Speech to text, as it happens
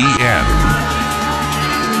DTN.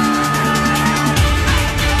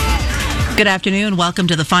 Good afternoon. Welcome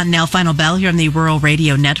to the Fontanelle Final Bell here on the Rural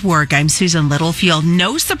Radio Network. I'm Susan Littlefield.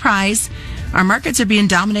 No surprise, our markets are being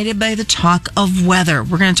dominated by the talk of weather.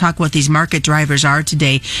 We're going to talk what these market drivers are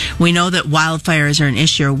today. We know that wildfires are an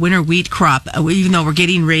issue. Our winter wheat crop, even though we're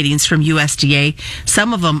getting ratings from USDA,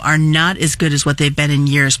 some of them are not as good as what they've been in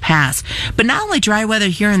years past. But not only dry weather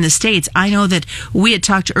here in the States, I know that we had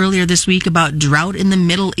talked earlier this week about drought in the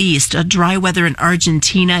Middle East, dry weather in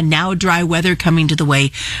Argentina, now dry weather coming to the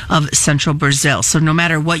way of central Brazil. So no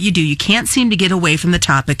matter what you do, you can't seem to get away from the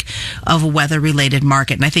topic of a weather-related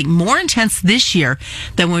market. And I think more intense this year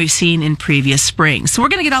than we've seen in previous springs. So we're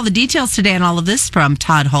going to get all the details today on all of this from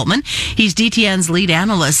Todd Hultman. He's DTN's lead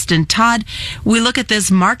analyst. And Todd, we look at this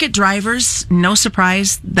market drivers, no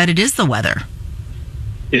surprise that it is the weather.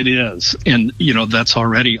 It is. And, that's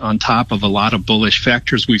already on top of a lot of bullish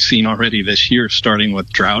factors we've seen already this year, starting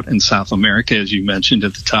with drought in South America, as you mentioned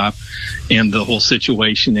at the top, and the whole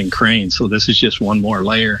situation in grain. So this is just one more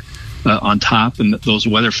layer on top, and those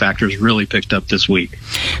weather factors really picked up this week.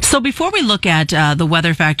 So before we look at the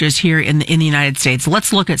weather factors here in the United States,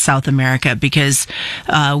 let's look at South America, because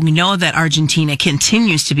we know that Argentina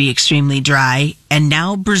continues to be extremely dry, and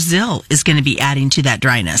now Brazil is going to be adding to that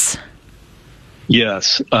dryness.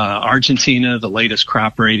 Yes. Argentina, the latest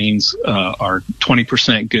crop ratings are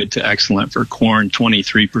 20% good to excellent for corn,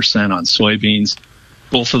 23% on soybeans.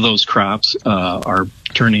 Both of those crops are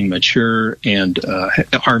turning mature, and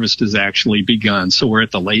harvest has actually begun. So we're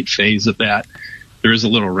at the late phase of that. There is a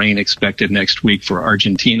little rain expected next week for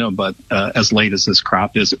Argentina, but as late as this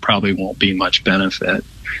crop is, it probably won't be much benefit.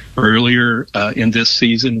 Earlier in this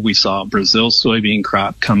season, we saw Brazil's soybean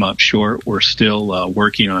crop come up short. We're still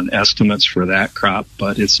working on estimates for that crop,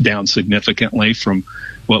 but it's down significantly from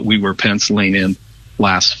what we were penciling in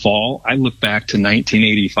last fall. I look back to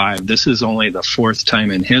 1985. This is only the fourth time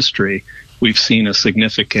in history we've seen a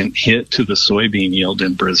significant hit to the soybean yield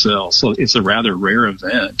in Brazil. So it's a rather rare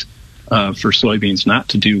event for soybeans not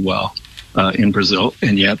to do well in Brazil,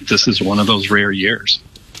 and yet this is one of those rare years.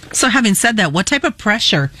 So having said that, what type of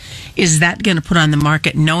pressure is that going to put on the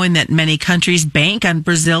market, knowing that many countries bank on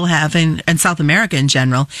Brazil having, and South America in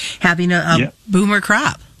general, having a boomer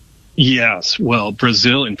crop? Yes. Well,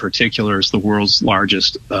 Brazil in particular is the world's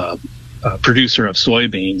largest producer of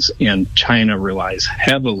soybeans, and China relies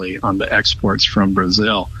heavily on the exports from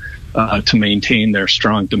Brazil to maintain their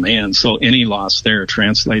strong demand. So any loss there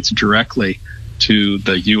translates directly to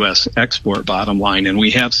the U.S. export bottom line, and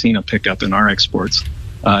we have seen a pickup in our exports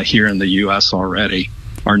here in the U.S. already.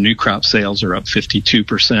 Our new crop sales are up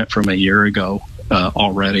 52% from a year ago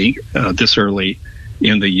already this early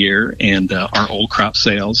in the year, and our old crop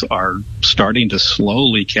sales are starting to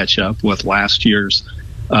slowly catch up with last year's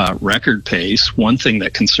record pace. One thing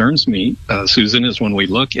that concerns me, Susan, is when we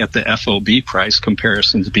look at the FOB price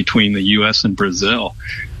comparisons between the U.S. and Brazil.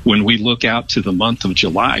 When we look out to the month of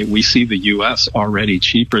July, we see the U.S. already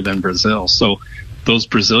cheaper than Brazil. So those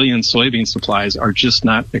Brazilian soybean supplies are just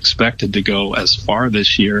not expected to go as far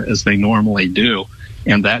this year as they normally do.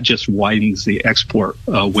 And that just widens the export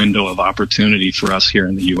window of opportunity for us here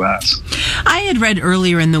in the U.S. I had read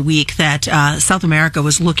earlier in the week that South America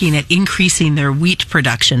was looking at increasing their wheat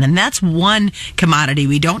production, and that's one commodity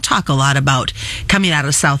we don't talk a lot about coming out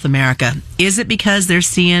of South America. Is it because they're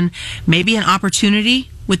seeing maybe an opportunity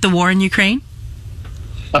with the war in Ukraine?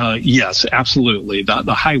 Yes, absolutely.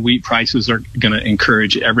 The high wheat prices are going to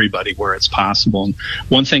encourage everybody where it's possible. And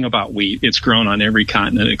one thing about wheat, it's grown on every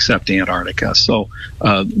continent except Antarctica. So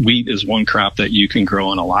wheat is one crop that you can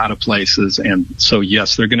grow in a lot of places. And so,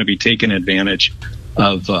 yes, they're going to be taking advantage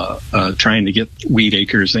of trying to get wheat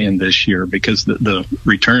acres in this year, because the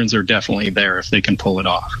returns are definitely there if they can pull it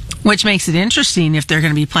off. Which makes it interesting if they're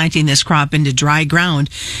going to be planting this crop into dry ground.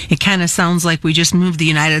 It kind of sounds like we just moved the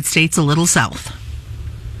United States a little south.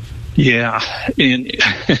 Yeah, and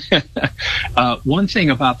one thing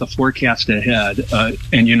about the forecast ahead,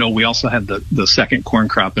 and we also have the second corn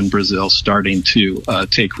crop in Brazil starting to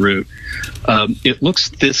take root. It looks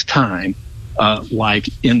this time like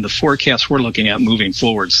in the forecast we're looking at moving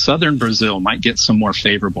forward, southern Brazil might get some more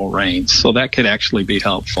favorable rains, so that could actually be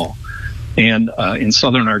helpful. And in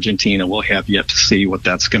southern Argentina, we'll have yet to see what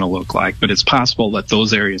that's going to look like. But it's possible that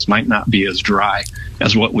those areas might not be as dry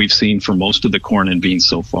as what we've seen for most of the corn and beans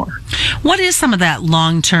so far. What is some of that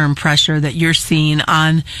long-term pressure that you're seeing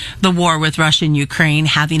on the war with Russia and Ukraine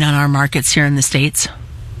having on our markets here in the States?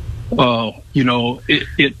 Oh,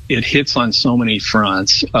 it hits on so many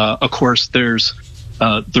fronts. Of course, there's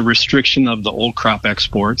the restriction of the old crop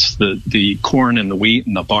exports, the corn and the wheat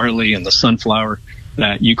and the barley and the sunflower.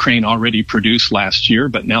 that Ukraine already produced last year,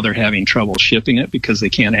 but now they're having trouble shipping it because they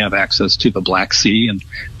can't have access to the Black Sea, and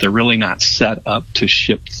they're really not set up to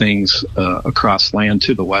ship things across land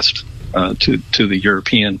to the west, to the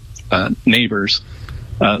European neighbors.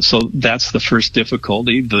 So that's the first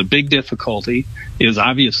difficulty. The big difficulty is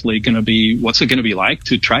obviously going to be, what's it going to be like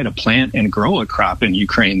to try to plant and grow a crop in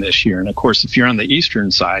Ukraine this year? And of course, if you're on the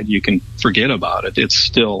eastern side, you can forget about it. It's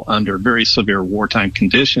still under very severe wartime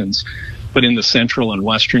conditions. But in the central and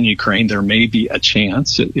western Ukraine, there may be a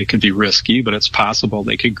chance. It could be risky, but it's possible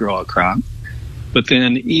they could grow a crop. But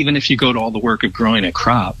then even if you go to all the work of growing a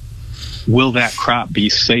crop, will that crop be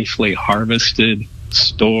safely harvested,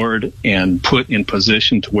 stored, and put in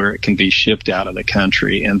position to where it can be shipped out of the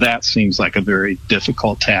country? And that seems like a very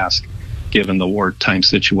difficult task given the wartime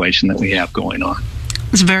situation that we have going on.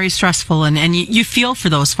 It's very stressful, and you feel for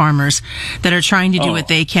those farmers that are trying to do what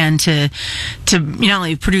they can to not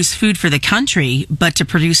only produce food for the country, but to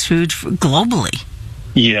produce food globally.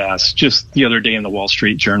 Yes, just the other day in the Wall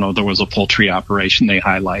Street Journal, there was a poultry operation they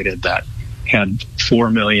highlighted that had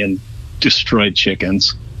 4 million destroyed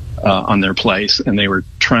chickens on their place, and they were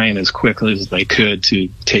trying as quickly as they could to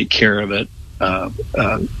take care of it,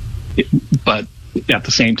 but at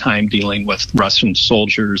the same time dealing with Russian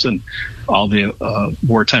soldiers and all the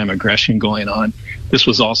wartime aggression going on. This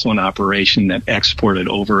was also an operation that exported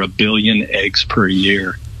over 1 billion eggs per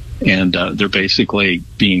year, and they're basically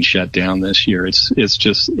being shut down this year. It's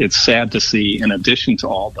sad to see, in addition to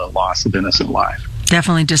all the loss of innocent life.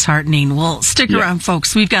 Definitely disheartening. Well, stick around,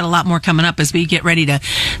 folks. We've got a lot more coming up as we get ready to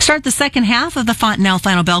start the second half of the Fontanelle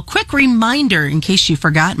Final Bell. Quick reminder, in case you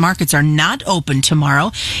forgot, markets are not open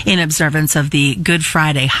tomorrow in observance of the Good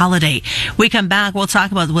Friday holiday. We come back, we'll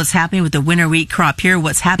talk about what's happening with the winter wheat crop here,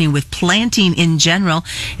 what's happening with planting in general.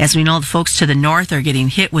 As we know, the folks to the north are getting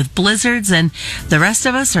hit with blizzards, and the rest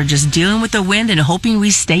of us are just dealing with the wind and hoping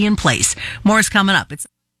we stay in place. More is coming up.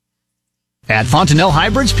 At Fontanelle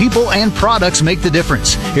Hybrids, people and products make the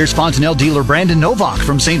difference. Here's Fontanelle dealer Brandon Novak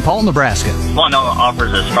from St. Paul, Nebraska. Fontanelle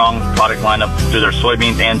offers a strong product lineup through their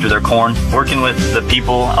soybeans and through their corn. Working with the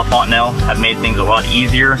people of Fontanelle have made things a lot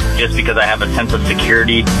easier just because I have a sense of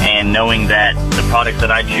security and knowing that the products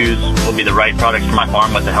that I choose will be the right products for my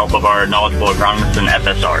farm with the help of our knowledgeable agronomists and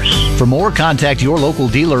FSRs. For more, contact your local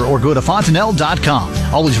dealer or go to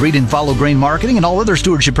fontanelle.com. Always read and follow grain marketing and all other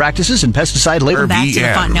stewardship practices and pesticide labor. Back to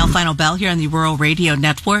the Fontanelle Final Bell here on the Rural Radio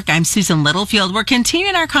Network. I'm Susan Littlefield. We're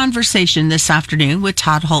continuing our conversation this afternoon with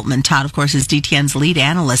Todd Hultman. Todd, of course, is DTN's lead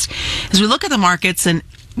analyst. As we look at the markets, and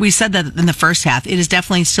we said that in the first half, it is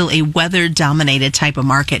definitely still a weather-dominated type of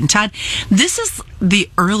market. And Todd, this is the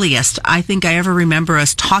earliest I think I ever remember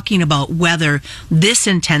us talking about weather this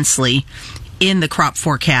intensely in the crop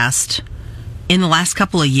forecast in the last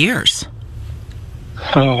couple of years.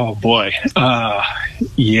 Oh, boy.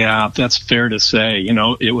 Yeah, that's fair to say. You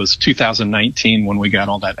know, it was 2019 when we got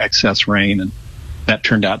all that excess rain, and that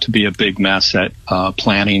turned out to be a big mess at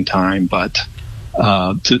planting time. But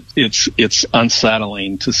it's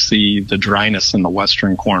unsettling to see the dryness in the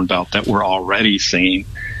western corn belt that we're already seeing.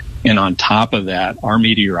 And on top of that, our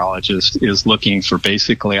meteorologist is looking for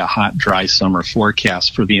basically a hot, dry summer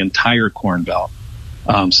forecast for the entire corn belt.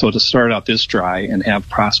 So to start out this dry and have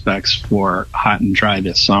prospects for hot and dry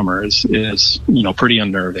this summer is pretty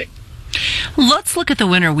unnerving. Let's look at the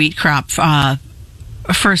winter wheat crop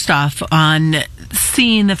first off, on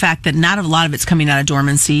seeing the fact that not a lot of it's coming out of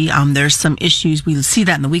dormancy. There's some issues. We see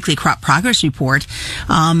that in the weekly crop progress report.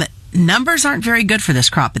 Numbers aren't very good for this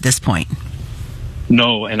crop at this point.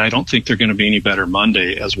 No, and I don't think they're going to be any better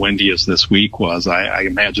Monday, as windy as this week was. I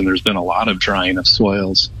imagine there's been a lot of drying of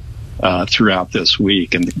soils throughout this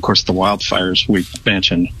week, and of course the wildfires we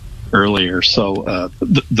mentioned earlier. So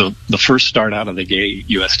the first start out of the gate,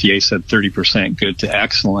 USDA said 30% good to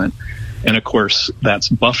excellent, and of course that's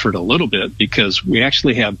buffered a little bit because we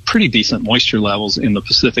actually have pretty decent moisture levels in the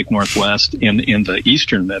Pacific Northwest, in the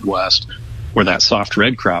eastern Midwest, where that soft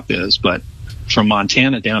red crop is. But from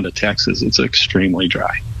Montana down to Texas, it's extremely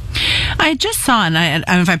dry. I just saw, and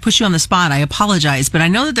if I push you on the spot, I apologize, but I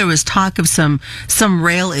know that there was talk of some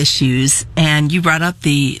rail issues, and you brought up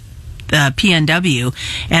the PNW,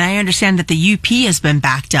 and I understand that the UP has been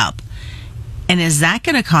backed up. And is that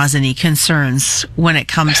going to cause any concerns when it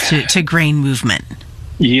comes to grain movement?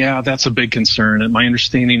 Yeah, that's a big concern. And my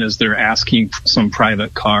understanding is they're asking some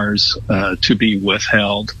private cars to be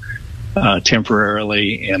withheld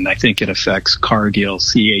temporarily, and I think it affects Cargill,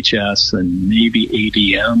 CHS, and maybe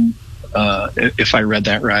ADM, if I read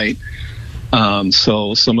that right.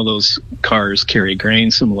 So some of those cars carry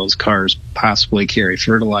grain, some of those cars possibly carry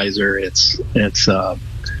fertilizer. It's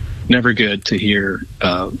never good to hear,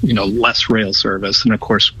 less rail service. And of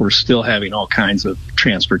course, we're still having all kinds of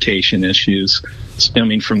transportation issues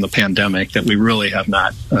stemming from the pandemic that we really have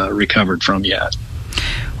not recovered from yet.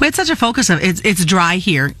 We had such a focus of it's dry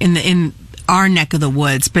here in our neck of the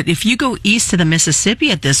woods, but if you go east to the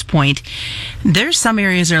Mississippi at this point, there's some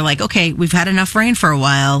areas that are like, okay, we've had enough rain for a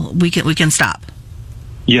while, we can stop.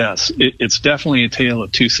 Yes, it's definitely a tale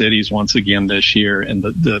of two cities once again this year, and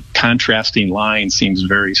the contrasting line seems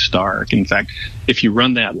very stark. In fact, if you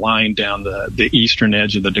run that line down the eastern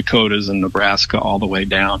edge of the Dakotas and Nebraska all the way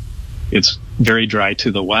down, it's very dry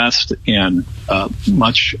to the west and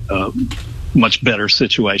much better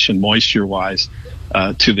situation moisture-wise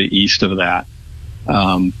to the east of that.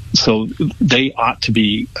 So they ought to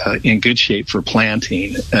be in good shape for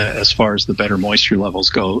planting as far as the better moisture levels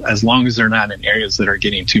go, as long as they're not in areas that are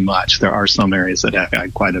getting too much. There are some areas that have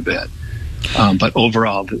had quite a bit. But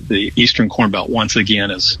overall, the Eastern Corn Belt, once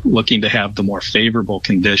again, is looking to have the more favorable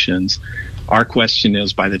conditions. Our question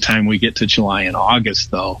is, by the time we get to July and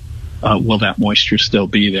August, though, will that moisture still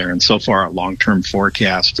be there? And so far, our long-term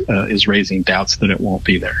forecast is raising doubts that it won't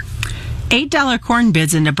be there. $8 corn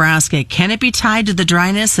bids in Nebraska, can it be tied to the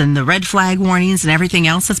dryness and the red flag warnings and everything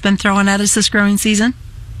else that's been thrown at us this growing season?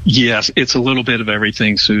 Yes, it's a little bit of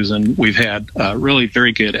everything, Susan. We've had really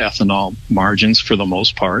very good ethanol margins for the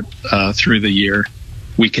most part through the year.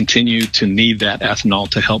 We continue to need that ethanol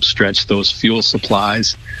to help stretch those fuel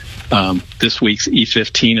supplies. This week's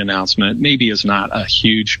E15 announcement maybe is not a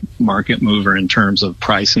huge market mover in terms of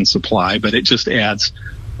price and supply, but it just adds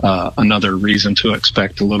another reason to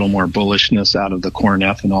expect a little more bullishness out of the corn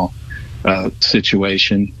ethanol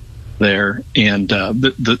situation there. And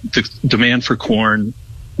the demand for corn,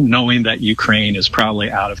 knowing that Ukraine is probably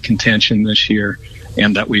out of contention this year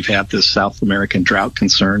and that we've had this South American drought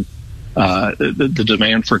concern, the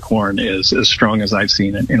demand for corn is as strong as I've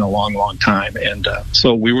seen it in a long, long time. And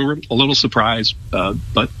so we were a little surprised,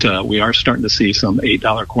 but we are starting to see some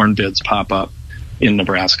 $8 corn bids pop up in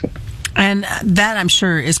Nebraska. And that, I'm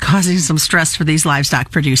sure, is causing some stress for these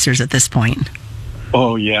livestock producers at this point.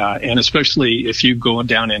 Oh, yeah. And especially if you go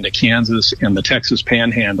down into Kansas and the Texas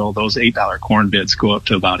Panhandle, those $8 corn bids go up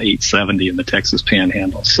to about $8.70 in the Texas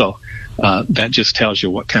Panhandle. So that just tells you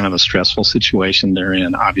what kind of a stressful situation they're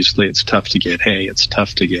in. Obviously, it's tough to get hay. It's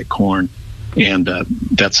tough to get corn. And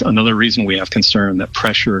that's another reason we have concern that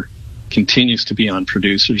pressure continues to be on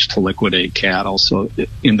producers to liquidate cattle. So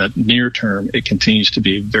in the near term, it continues to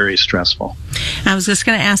be very stressful. I was just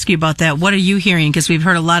going to ask you about that. What are you hearing? Because we've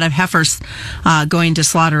heard a lot of heifers going to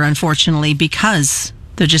slaughter, unfortunately, because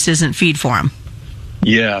there just isn't feed for them.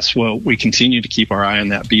 Yes, well, we continue to keep our eye on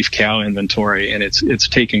that beef cow inventory, and it's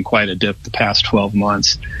taken quite a dip the past 12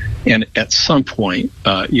 months. And at some point,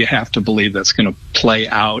 you have to believe that's going to play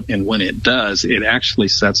out. And when it does, it actually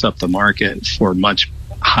sets up the market for much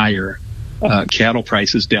higher cattle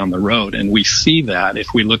prices down the road. And we see that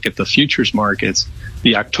if we look at the futures markets,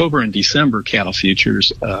 the October and December cattle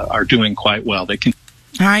futures are doing quite well. They can.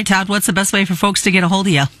 All right, Todd, what's the best way for folks to get a hold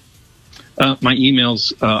of you? My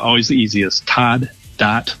email's always the easiest,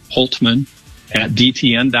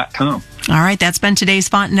 todd.hultman@dtn.com. All right, that's been today's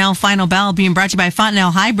Fontanelle Final Bell, being brought to you by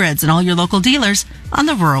Fontanelle Hybrids and all your local dealers on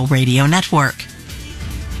the Rural Radio Network.